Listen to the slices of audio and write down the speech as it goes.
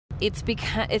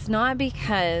it's not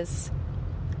because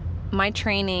my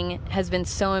training has been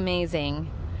so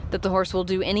amazing that the horse will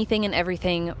do anything and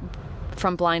everything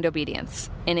from blind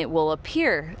obedience, and it will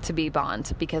appear to be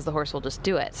bond because the horse will just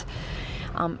do it.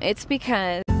 It's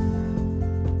because...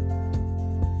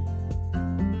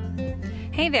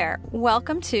 Hey there,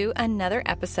 welcome to another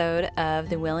episode of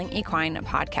the Willing Equine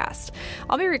podcast.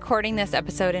 I'll be recording this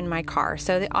episode in my car,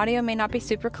 so the audio may not be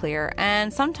super clear,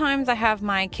 and sometimes I have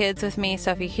my kids with me, so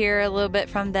if you hear a little bit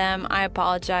from them, I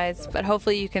apologize, but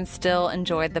hopefully you can still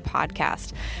enjoy the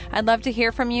podcast. I'd love to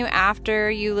hear from you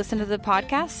after you listen to the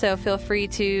podcast, so feel free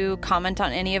to comment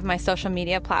on any of my social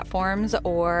media platforms,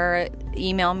 or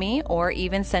email me, or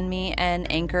even send me an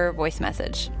Anchor voice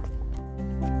message.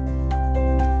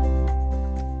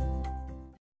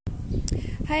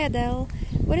 Hi Adele,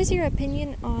 what is your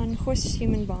opinion on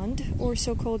horse-human bond, or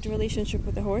so-called relationship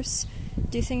with the horse?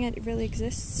 Do you think it really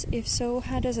exists? If so,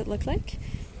 how does it look like?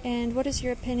 And what is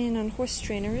your opinion on horse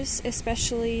trainers,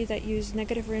 especially that use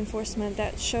negative reinforcement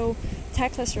that show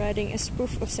tactless riding as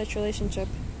proof of such relationship?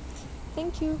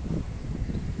 Thank you.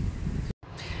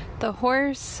 The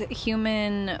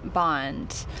horse-human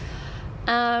bond.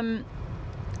 The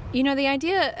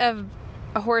idea of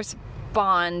a horse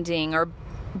bonding or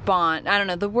bond, I don't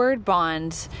know, the word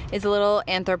bond is a little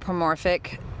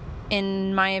anthropomorphic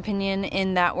in my opinion,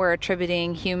 in that we're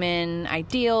attributing human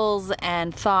ideals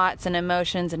and thoughts and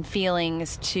emotions and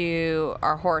feelings to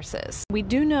our horses. We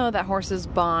do know that horses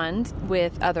bond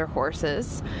with other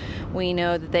horses. We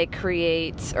know that they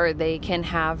create, or they can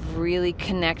have really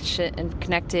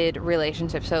connected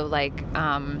relationships. So they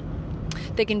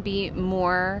can be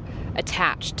more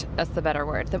attached, that's the better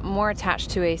word, more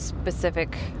attached to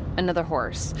another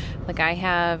horse. Like I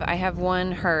have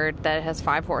one herd that has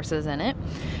 5 horses in it,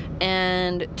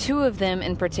 and 2 of them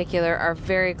in particular are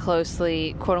very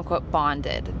closely quote unquote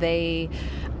bonded. They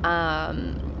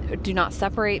do not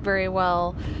separate very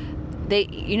well.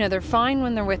 They're fine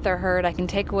when they're with their herd. I can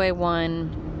take away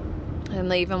one and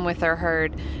leave them with their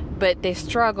herd, but they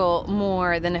struggle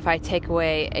more than if I take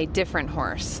away a different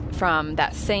horse from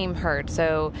that same herd.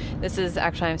 So this is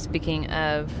actually, I'm speaking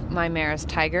of my mares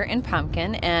Tiger and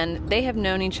Pumpkin, and they have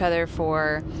known each other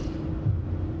for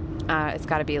it's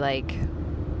got to be like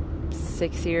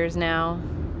 6 years now.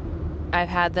 I've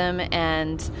had them,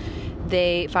 and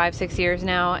 5-6 years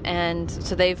now, and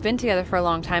so they've been together for a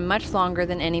long time, much longer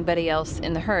than anybody else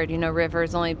in the herd.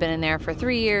 River's only been in there for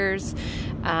 3 years.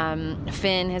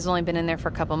 Finn has only been in there for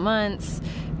a couple months,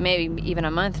 maybe even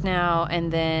a month now,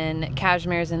 and then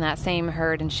Cashmere's in that same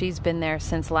herd, and she's been there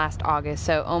since last August,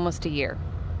 so almost a year.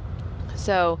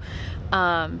 So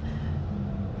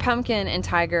Pumpkin and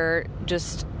Tiger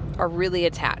just are really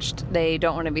attached. They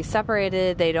don't want to be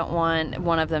separated. They don't want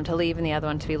one of them to leave and the other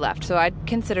one to be left. So I'd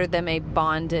consider them a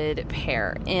bonded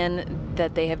pair in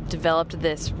that they have developed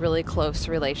this really close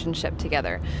relationship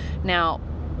together. Now,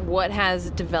 what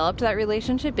has developed that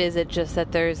relationship? Is it just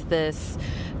that there's this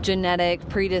genetic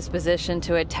predisposition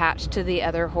to attach to the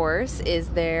other horse? Is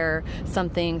there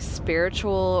something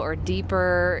spiritual or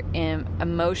deeper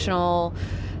emotional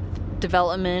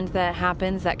development that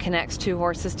happens that connects 2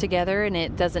 horses together? And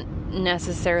it doesn't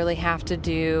necessarily have to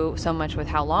do so much with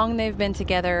how long they've been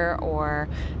together or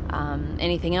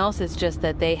anything else. It's just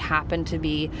that they happen to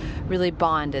be really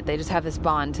bonded. They just have this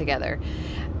bond together.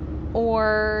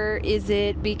 Or is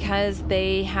it because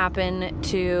they but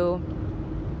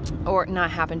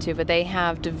they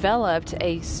have developed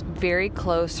a very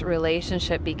close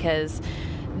relationship because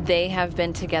they have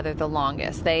been together the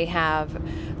longest. They have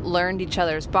learned each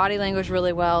other's body language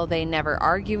really well. They never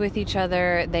argue with each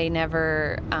other. They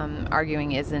never,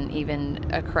 arguing isn't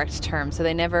even a correct term. So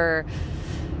they never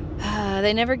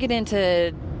get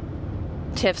into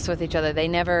tiffs with each other. They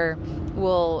never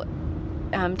will.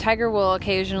 Tiger will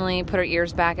occasionally put her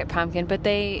ears back at Pumpkin, but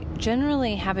they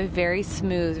generally have a very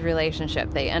smooth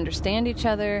relationship. They understand each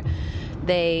other.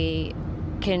 They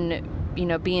can,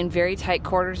 be in very tight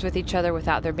quarters with each other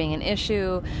without there being an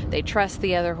issue. They trust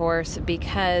the other horse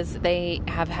because they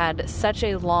have had such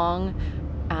a long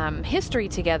history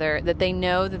together that they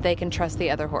know that they can trust the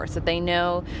other horse, that they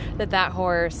know that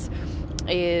horse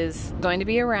is going to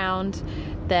be around,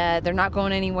 that they're not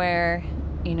going anywhere.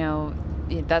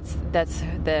 That's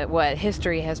what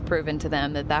history has proven to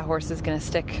them, that horse is going to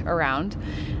stick around.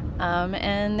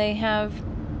 And they have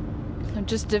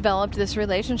just developed this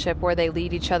relationship where they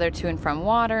lead each other to and from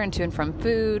water and to and from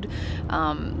food.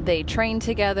 They train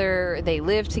together, they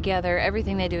live together,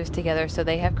 everything they do is together, so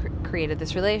they have created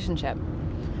this relationship.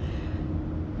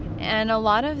 And a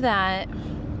lot of that,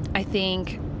 I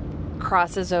think,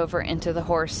 crosses over into the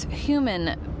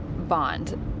horse-human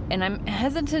bond. and I'm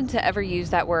hesitant to ever use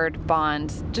that word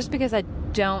bond just because I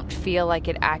don't feel like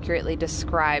it accurately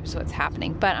describes what's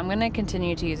happening. But I'm going to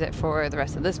continue to use it for the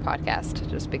rest of this podcast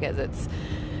just because it's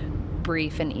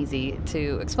brief and easy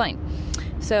to explain.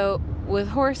 So with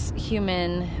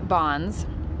horse-human bonds,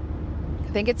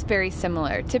 I think it's very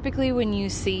similar. Typically when you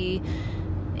see,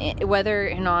 whether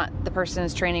or not the person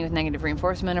is training with negative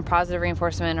reinforcement or positive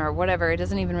reinforcement or whatever, it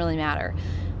doesn't even really matter.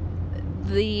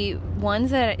 The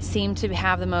ones that seem to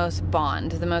have the most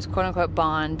bond, the most quote-unquote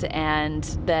bond, and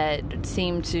that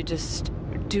seem to just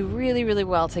do really, really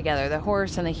well together, the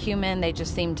horse and the human, they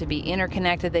just seem to be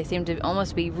interconnected. They seem to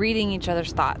almost be reading each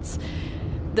other's thoughts.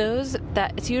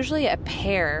 It's usually a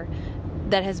pair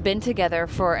that has been together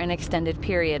for an extended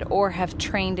period or have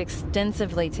trained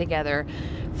extensively together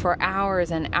for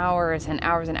hours and hours and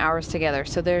hours and hours together.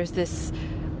 So there's this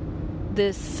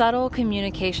subtle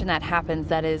communication that happens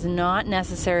that is not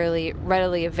necessarily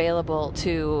readily available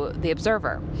to the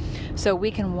observer. So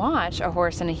we can watch a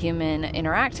horse and a human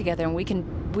interact together, and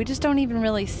we just don't even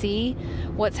really see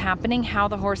what's happening, how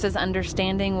the horse is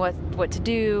understanding what to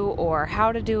do or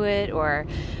how to do it, or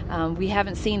we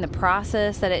haven't seen the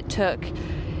process that it took,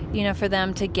 for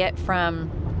them to get from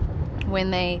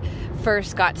when they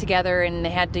first got together and they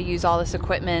had to use all this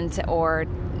equipment, or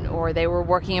they were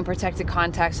working in protected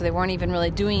contact, so they weren't even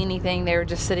really doing anything. They were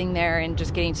just sitting there and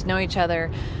just getting to know each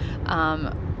other.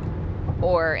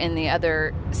 Or in the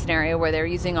other scenario where they're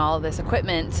using all of this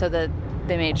equipment so that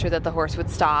they made sure that the horse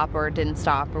would stop or didn't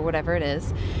stop or whatever it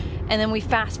is. And then we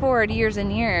fast forward years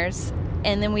and years,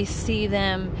 and then we see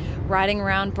them riding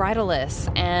around bridleless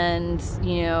and,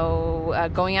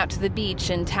 going out to the beach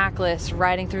and tackless,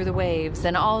 riding through the waves,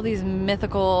 and all these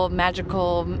mythical,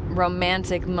 magical,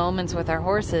 romantic moments with our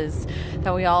horses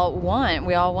that we all want.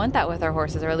 We all want that with our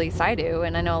horses, or at least I do,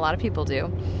 and I know a lot of people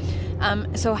do.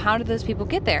 So how do those people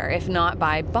get there, if not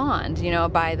by bond,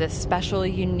 by this special,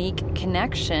 unique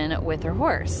connection with their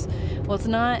horse? Well, it's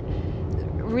not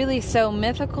really so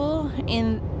mythical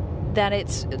in that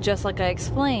it's just like I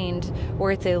explained,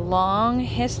 where it's a long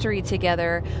history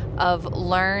together of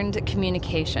learned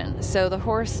communication. So the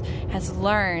horse has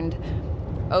learned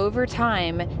over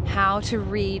time how to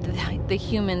read the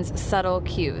human's subtle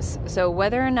cues. So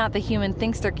whether or not the human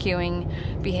thinks they're cueing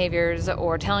behaviors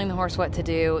or telling the horse what to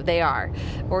do, they are.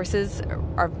 Horses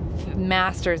are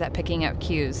masters at picking up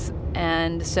cues.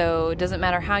 And so it doesn't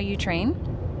matter how you train,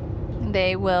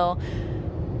 they will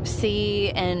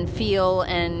see and feel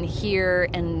and hear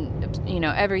and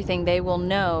everything. They will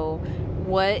know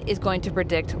what is going to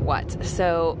predict what.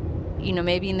 So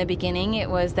maybe in the beginning it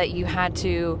was that you had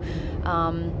to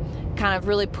kind of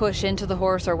really push into the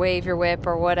horse or wave your whip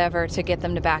or whatever to get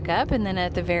them to back up, and then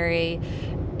at the very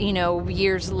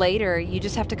years later you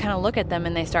just have to kind of look at them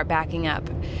and they start backing up.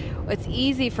 It's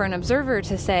easy for an observer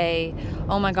to say,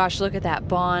 oh my gosh, look at that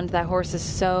bond, that horse is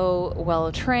so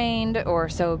well trained or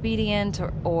so obedient,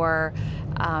 or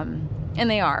and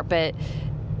they are, but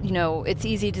it's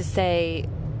easy to say,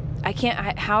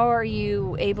 how are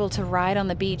you able to ride on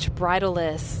the beach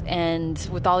bridleless and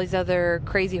with all these other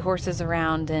crazy horses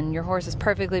around, and your horse is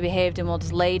perfectly behaved and will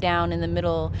just lay down in the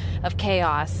middle of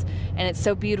chaos, and it's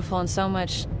so beautiful and so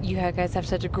much, you guys have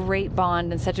such a great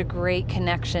bond and such a great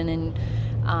connection. And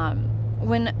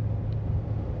when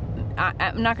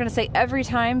I'm not going to say every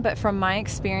time, but from my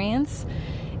experience,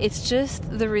 it's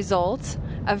just the result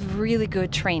of really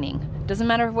good training. Doesn't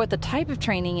matter what the type of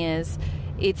training is,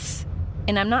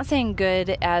 and I'm not saying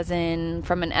good as in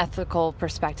from an ethical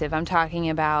perspective. I'm talking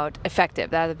about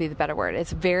effective. That would be the better word.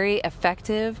 It's very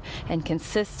effective and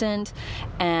consistent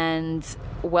and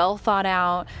well thought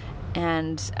out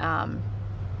and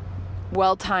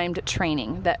well-timed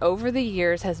training that over the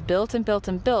years has built and built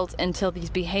and built until these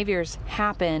behaviors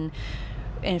happen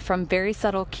from very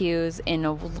subtle cues in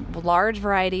a large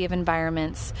variety of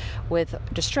environments, with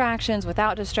distractions,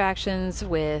 without distractions,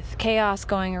 with chaos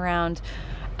going around.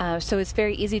 So it's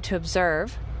very easy to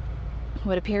observe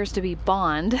what appears to be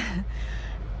bond,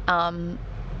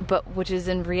 but which is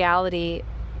in reality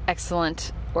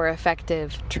excellent or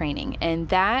effective training. And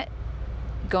that,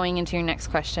 going into your next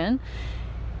question,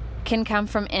 can come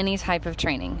from any type of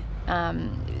training.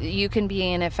 You can be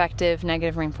an effective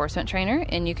negative reinforcement trainer,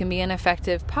 and you can be an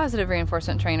effective positive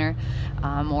reinforcement trainer,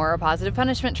 or a positive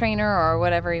punishment trainer, or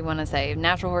whatever you want to say,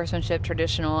 natural horsemanship,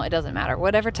 traditional, it doesn't matter.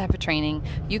 Whatever type of training,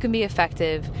 you can be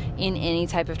effective in any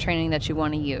type of training that you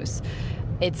want to use.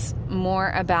 It's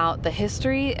more about the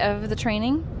history of the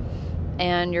training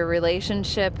and your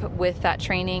relationship with that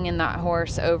training and that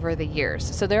horse over the years.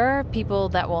 So there are people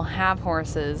that will have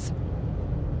horses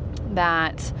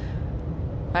that,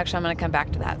 actually I'm going to come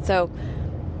back to that. So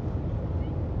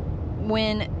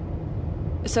when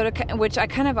which I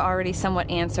kind of already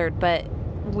somewhat answered, but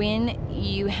when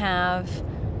you have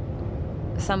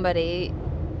somebody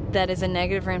that is a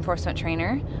negative reinforcement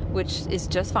trainer, which is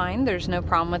just fine, there's no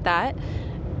problem with that,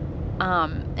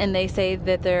 and they say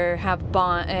that they have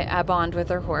a bond with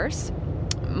their horse,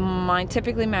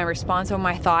 typically my response or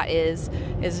my thought is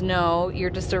no, you're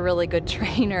just a really good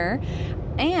trainer,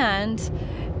 and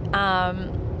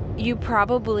you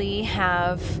probably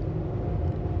have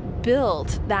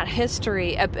built that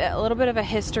history, a little bit of a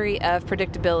history of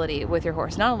predictability with your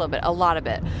horse. Not a little bit, a lot of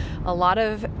it. A lot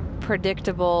of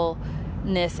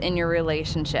predictableness in your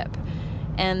relationship.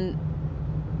 And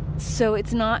so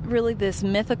it's not really this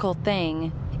mythical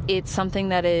thing. It's something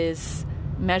that is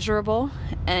measurable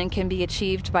and can be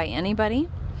achieved by anybody.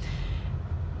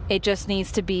 It just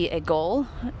needs to be a goal,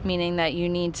 meaning that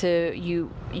you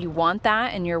want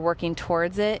that and you're working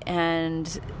towards it,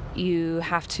 and you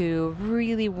have to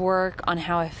really work on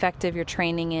how effective your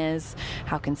training is,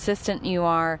 how consistent you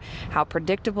are, how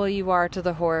predictable you are to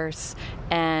the horse,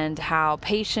 and how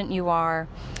patient you are,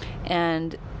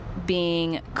 and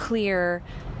being clear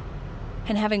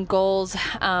and having goals,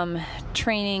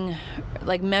 training,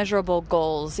 like measurable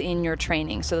goals in your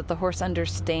training so that the horse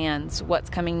understands what's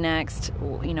coming next,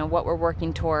 what we're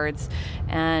working towards,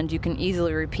 and you can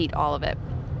easily repeat all of it.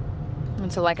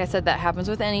 And so, like I said, that happens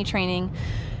with any training.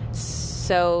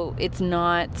 So it's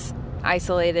not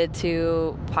isolated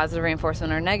to positive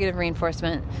reinforcement or negative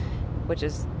reinforcement, which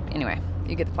is, anyway,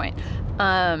 you get the point.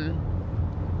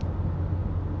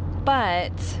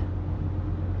 But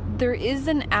there is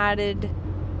an added,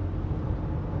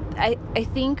 I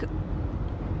think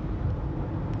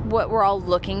what we're all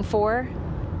looking for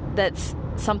that's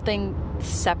something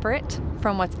separate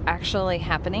from what's actually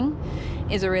happening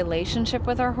is a relationship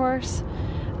with our horse.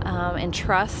 And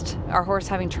trust, our horse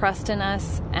having trust in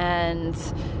us, and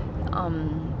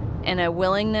a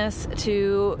willingness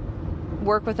to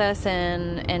work with us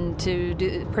and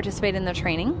to participate in the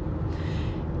training.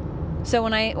 So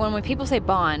when people say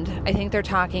bond, I think they're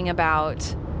talking about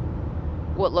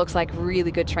what looks like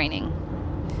really good training.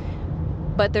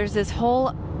 But there's this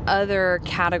whole other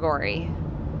category,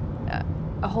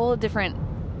 a whole different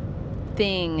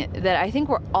thing that I think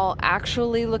we're all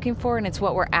actually looking for, and it's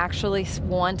what we're actually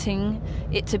wanting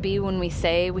it to be when we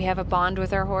say we have a bond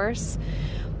with our horse.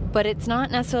 But it's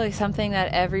not necessarily something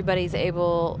that everybody's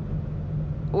able,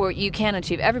 or you can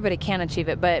achieve. Everybody can achieve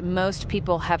it, but most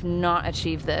people have not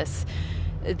achieved this.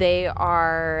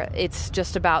 It's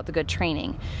just about the good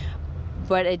training.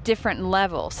 But a different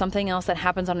level, something else that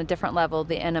happens on a different level,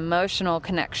 an emotional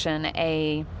connection,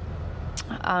 a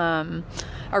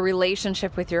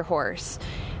relationship with your horse.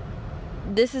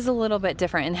 This is a little bit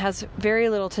different and has very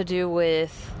little to do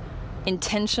with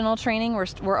intentional training.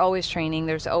 We're always training.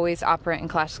 There's always operant and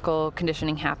classical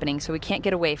conditioning happening, so we can't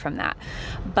get away from that.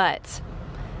 But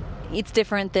it's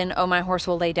different than, my horse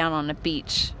will lay down on a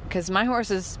beach, because my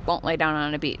horses won't lay down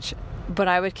on a beach. But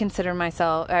I would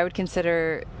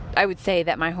say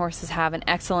that my horses have an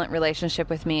excellent relationship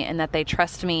with me, and that they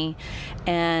trust me,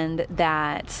 and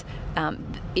that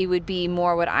it would be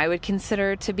more what I would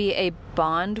consider to be a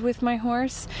bond with my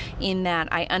horse, in that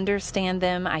I understand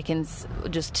them. I can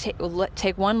just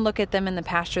take one look at them in the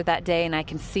pasture that day, and I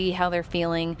can see how they're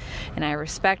feeling, and I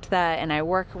respect that, and I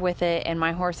work with it, and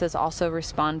my horses also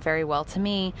respond very well to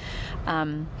me,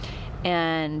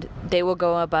 and they will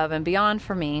go above and beyond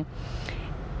for me,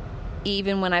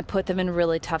 even when I put them in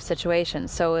really tough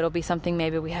situations. So it'll be something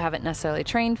maybe we haven't necessarily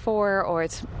trained for, or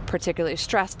it's particularly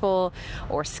stressful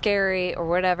or scary or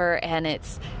whatever, and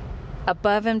it's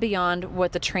above and beyond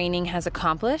what the training has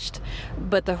accomplished,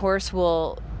 but the horse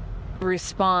will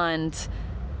respond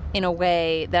in a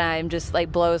way that I'm just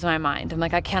like blows my mind. I'm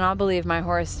like, I cannot believe my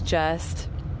horse just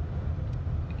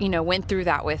went through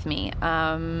that with me.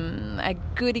 A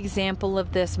good example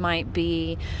of this might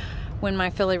be when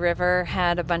my filly River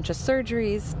had a bunch of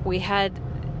surgeries. We had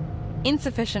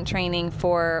insufficient training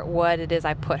for what it is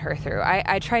I put her through.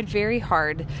 I tried very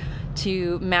hard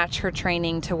to match her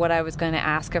training to what I was going to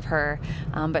ask of her,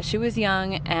 but she was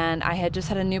young, and I had just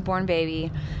had a newborn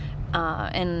baby,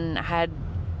 and had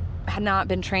not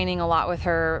been training a lot with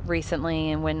her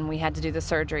recently, and when we had to do the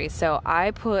surgery. So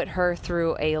I put her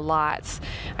through a lot.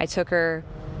 I took her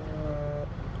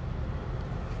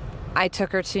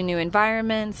to new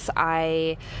environments.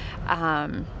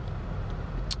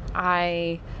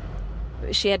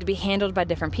 She had to be handled by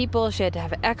different people. She had to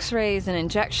have x-rays and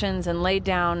injections and laid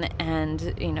down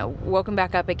and, woken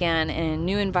back up again in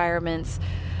new environments.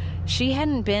 She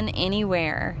hadn't been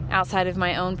anywhere outside of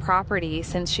my own property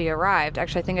since she arrived.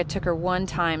 Actually, I think I took her one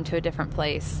time to a different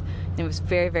place. It was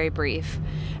very, very brief.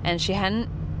 And she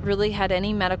hadn't really had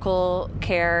any medical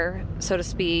care, so to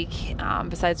speak,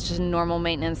 besides just normal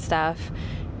maintenance stuff.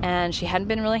 And she hadn't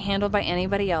been really handled by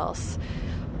anybody else.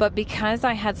 But because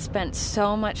I had spent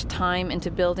so much time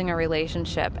into building a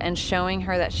relationship and showing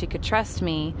her that she could trust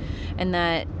me and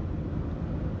that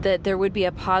there would be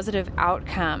a positive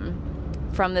outcome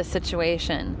from this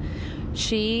situation,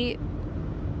 she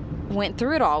went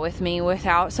through it all with me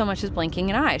without so much as blinking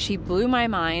an eye. She blew my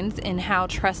mind in how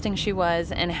trusting she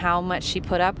was and how much she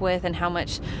put up with and how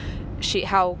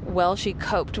well she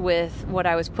coped with what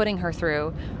I was putting her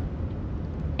through.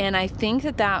 And I think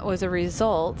that was a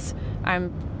result,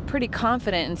 I'm pretty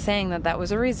confident in saying that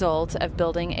was a result of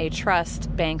building a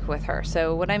trust bank with her.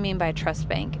 So what I mean by trust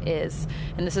bank is,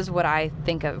 and this is what I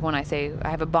think of when I say I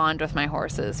have a bond with my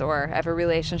horses, or I have a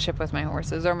relationship with my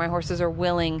horses, or my horses are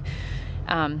willing,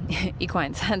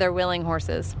 equines, they're willing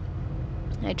horses.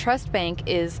 A trust bank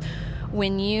is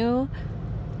when you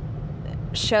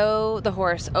show the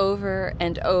horse over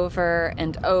and over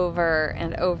and over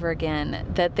and over again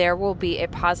that there will be a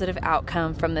positive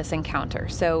outcome from this encounter.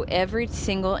 So every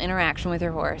single interaction with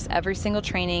your horse, every single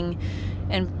training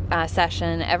and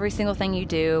session, every single thing you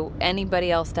do,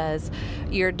 anybody else does,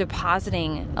 you're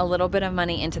depositing a little bit of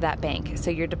money into that bank.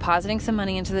 So you're depositing some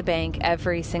money into the bank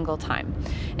every single time.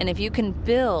 And if you can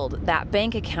build that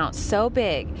bank account so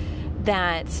big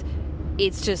that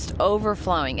it's just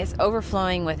overflowing. It's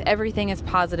overflowing with everything is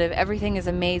positive, everything is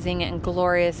amazing and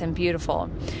glorious and beautiful.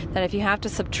 That if you have to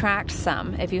subtract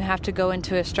some, if you have to go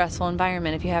into a stressful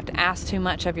environment, if you have to ask too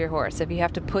much of your horse, if you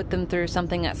have to put them through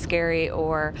something that's scary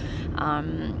or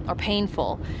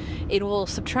painful, it will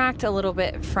subtract a little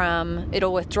bit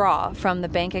it'll withdraw from the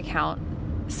bank account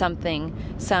some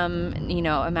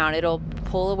amount. It'll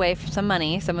pull away some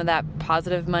money, some of that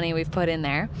positive money we've put in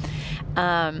there.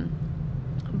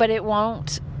 But it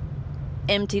won't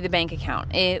empty the bank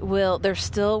account. There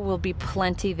still will be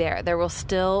plenty there. There will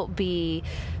still be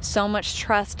so much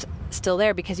trust still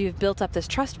there because you've built up this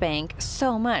trust bank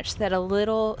so much that a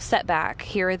little setback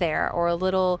here or there, or a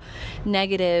little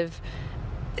negative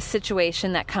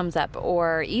situation that comes up,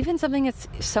 or even something that's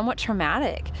somewhat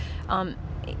traumatic,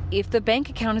 if the bank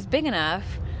account is big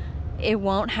enough, it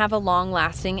won't have a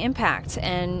long-lasting impact,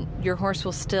 and your horse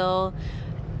will still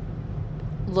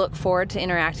look forward to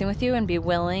interacting with you and be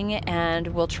willing and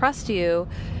will trust you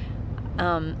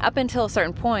up until a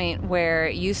certain point where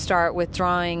you start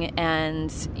withdrawing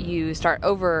and you start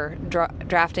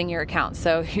overdrafting your account.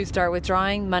 So you start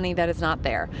withdrawing money that is not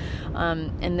there.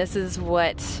 And this is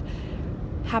what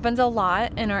happens a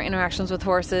lot in our interactions with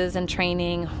horses and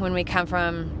training when we come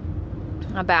from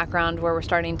a background where we're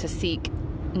starting to seek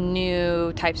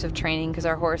new types of training because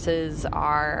our horses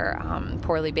are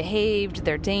poorly behaved,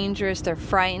 they're dangerous, they're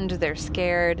frightened, they're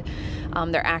scared,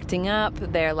 they're acting up,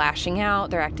 they're lashing out,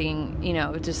 they're acting,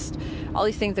 just all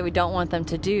these things that we don't want them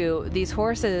to do. These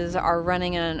horses are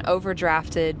running an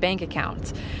overdrafted bank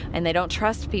account and they don't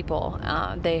trust people.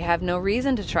 They have no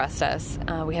reason to trust us.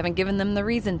 We haven't given them the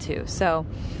reason to. So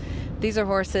these are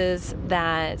horses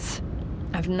that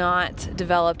I've not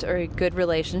developed a good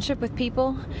relationship with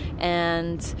people,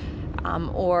 and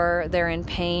or they're in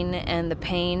pain, and the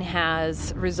pain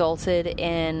has resulted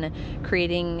in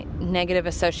creating negative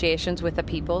associations with the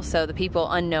people. So the people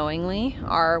unknowingly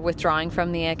are withdrawing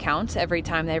from the account every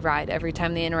time they ride, every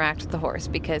time they interact with the horse,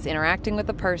 because interacting with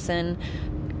a person,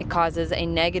 it causes a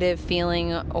negative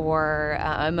feeling or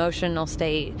emotional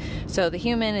state. So the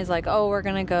human is like, oh, we're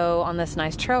going to go on this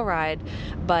nice trail ride.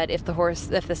 But if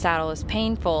the saddle is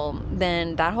painful,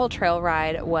 then that whole trail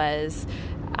ride was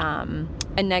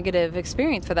a negative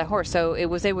experience for that horse. So it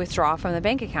was a withdrawal from the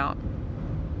bank account.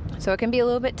 So it can be a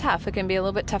little bit tough. It can be a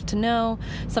little bit tough to know.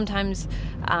 Sometimes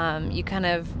you kind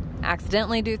of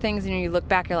accidentally do things and you look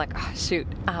back, you're like, oh shoot,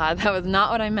 that was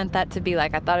not what I meant that to be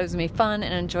like. I thought it was going to be fun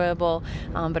and enjoyable,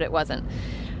 but it wasn't.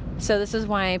 So this is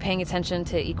why paying attention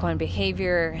to equine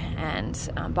behavior and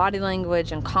body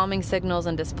language and calming signals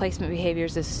and displacement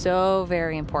behaviors is so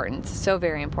very important,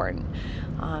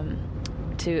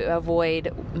 to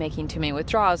avoid making too many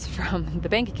withdrawals from the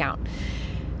bank account.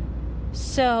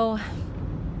 So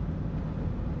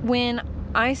when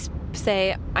I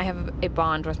say I have a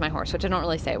bond with my horse, which I don't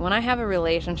really say, when I have a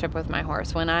relationship with my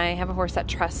horse, when I have a horse that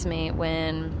trusts me,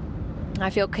 when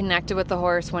I feel connected with the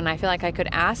horse, when I feel like I could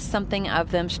ask something of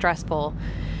them stressful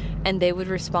and they would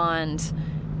respond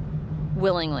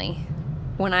willingly,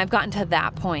 when I've gotten to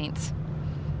that point,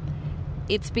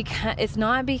 it's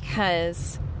not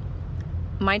because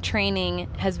my training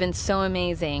has been so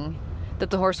amazing that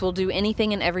the horse will do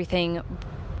anything and everything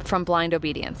from blind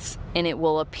obedience, and it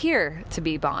will appear to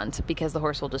be bond because the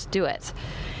horse will just do it.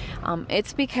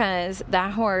 It's because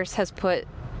that horse has put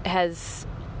has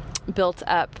built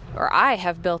up, or I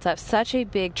have built up such a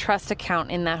big trust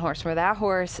account in that horse, where that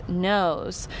horse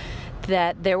knows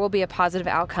that there will be a positive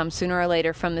outcome sooner or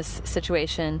later from this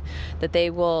situation, that they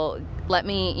will let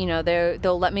me,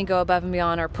 they'll let me go above and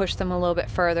beyond or push them a little bit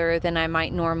further than I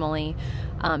might normally,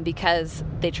 because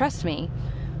they trust me.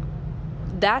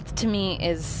 That to me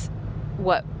is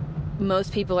what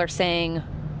most people are saying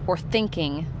or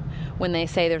thinking when they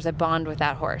say there's a bond with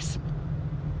that horse.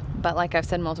 But like I've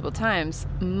said multiple times,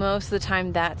 most of the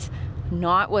time that's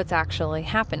not what's actually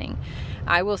happening.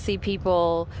 I will see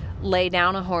people lay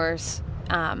down a horse,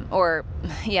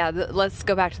 let's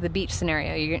go back to the beach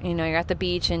scenario. You're at the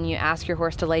beach and you ask your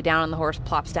horse to lay down and the horse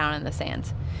plops down in the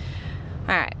sand.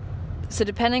 All right. So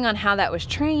depending on how that was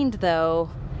trained,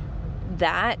 though,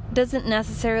 that doesn't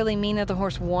necessarily mean that the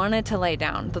horse wanted to lay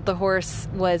down, that the horse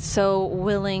was so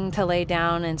willing to lay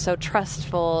down and so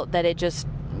trustful that it just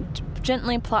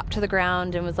gently plopped to the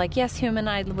ground and was like, yes, human,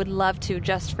 I would love to,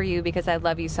 just for you because I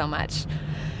love you so much.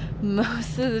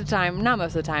 Most of the time, not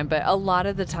most of the time, but a lot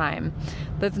of the time,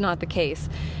 that's not the case.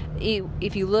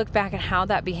 If you look back at how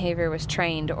that behavior was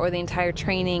trained, or the entire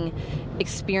training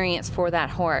experience for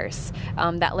that horse,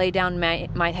 that lay down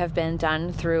might have been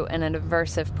done through an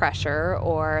aversive pressure,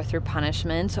 or through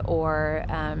punishment, or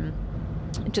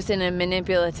just in a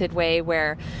manipulative way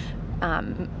where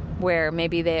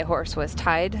maybe the horse was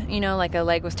tied, like a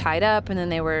leg was tied up and then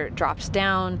they were dropped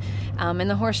down. And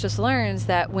the horse just learns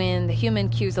that when the human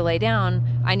cues to lay down,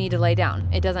 I need to lay down.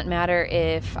 It doesn't matter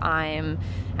if I'm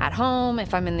at home,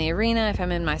 if I'm in the arena, if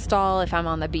I'm in my stall, if I'm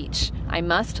on the beach. I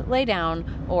must lay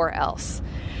down or else.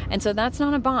 And so that's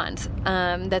not a bond.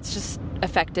 That's just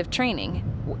effective training.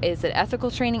 Is it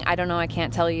ethical training? I don't know. I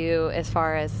can't tell you, as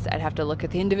far as I'd have to look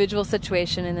at the individual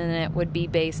situation, and then it would be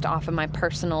based off of my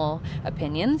personal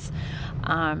opinions.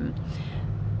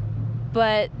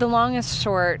 But the long and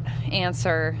short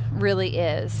answer really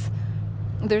is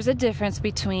there's a difference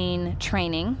between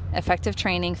training, effective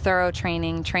training, thorough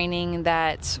training, training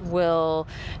that will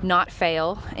not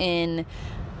fail in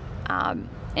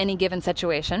any given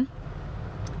situation,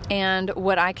 and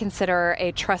what I consider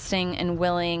a trusting and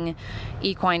willing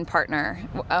equine partner,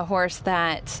 a horse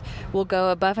that will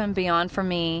go above and beyond for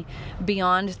me,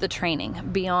 beyond the training,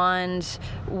 beyond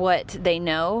what they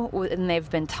know and they've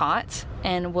been taught,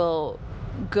 and will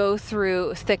go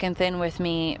through thick and thin with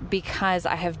me because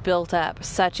I have built up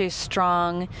such a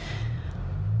strong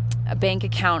bank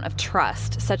account of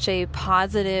trust, such a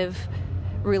positive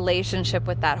relationship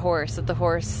with that horse, that the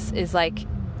horse is like,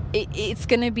 it's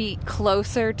going to be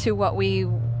closer to what we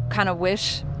kind of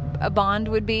wish a bond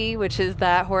would be, which is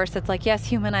that horse that's like, yes,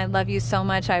 human, I love you so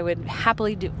much. I would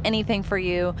happily do anything for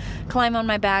you. Climb on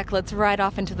my back. Let's ride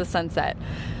off into the sunset.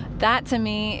 That to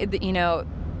me,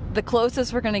 the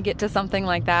closest we're going to get to something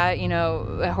like that,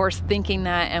 a horse thinking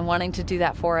that and wanting to do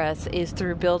that for us, is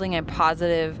through building a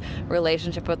positive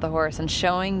relationship with the horse and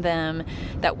showing them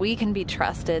that we can be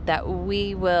trusted, that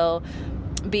we will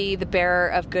be the bearer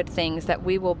of good things, that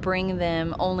we will bring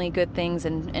them only good things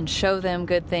and show them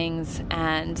good things,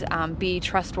 and be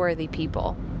trustworthy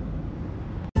people.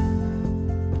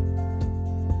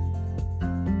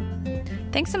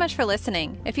 Thanks so much for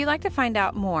listening. If you'd like to find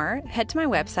out more, head to my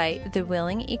website,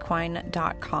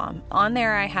 thewillingequine.com. On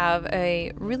there, I have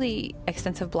a really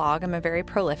extensive blog. I'm a very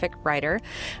prolific writer.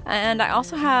 And I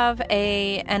also have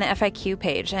an FAQ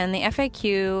page. And the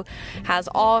FAQ has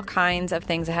all kinds of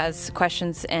things. It has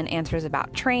questions and answers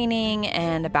about training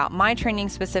and about my training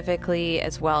specifically,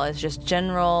 as well as just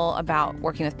general about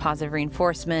working with positive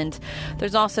reinforcement.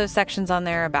 There's also sections on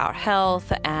there about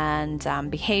health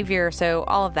and behavior. So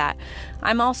all of that.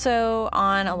 I'm also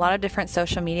on a lot of different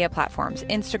social media platforms,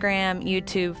 Instagram,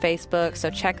 YouTube, Facebook,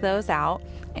 so check those out.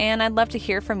 And I'd love to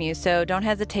hear from you, so don't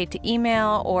hesitate to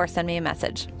email or send me a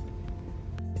message.